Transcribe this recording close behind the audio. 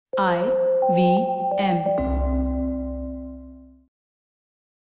IVM.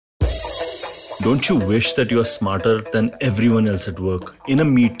 Don't you wish that you are smarter than everyone else at work? In a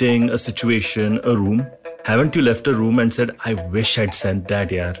meeting, a situation, a room? Haven't you left a room and said, I wish I'd sent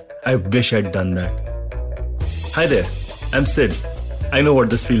that, yaar. I wish I'd done that. Hi there, I'm Sid. I know what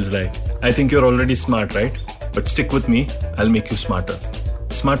this feels like. I think you're already smart, right? But stick with me, I'll make you smarter.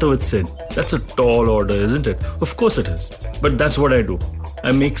 Smarter with Sid. That's a tall order, isn't it? Of course it is. But that's what I do.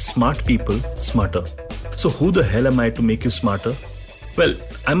 I make smart people smarter. So who the hell am I to make you smarter? Well,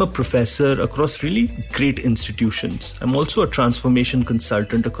 I'm a professor across really great institutions. I'm also a transformation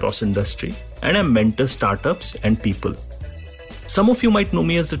consultant across industry, and I mentor startups and people. Some of you might know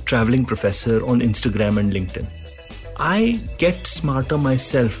me as the traveling professor on Instagram and LinkedIn. I get smarter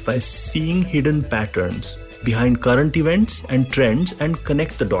myself by seeing hidden patterns behind current events and trends and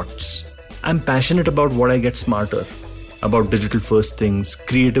connect the dots. I'm passionate about what I get smarter, about digital first things,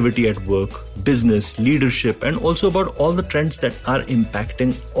 creativity at work, business, leadership, and also about all the trends that are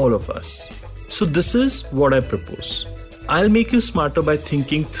impacting all of us. So this is what I propose. I'll make you smarter by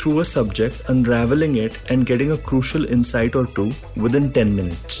thinking through a subject, unraveling it, and getting a crucial insight or two within 10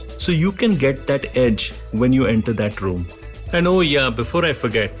 minutes. So you can get that edge when you enter that room. And oh yeah, before I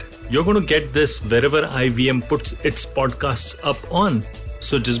forget, you're going to get this wherever IVM puts its podcasts up on.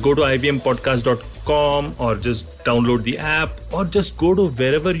 So just go to ivmpodcast.com or just download the app or just go to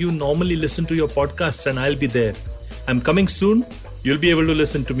wherever you normally listen to your podcasts and I'll be there. I'm coming soon. You'll be able to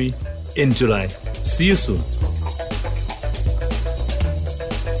listen to me in July. See you soon.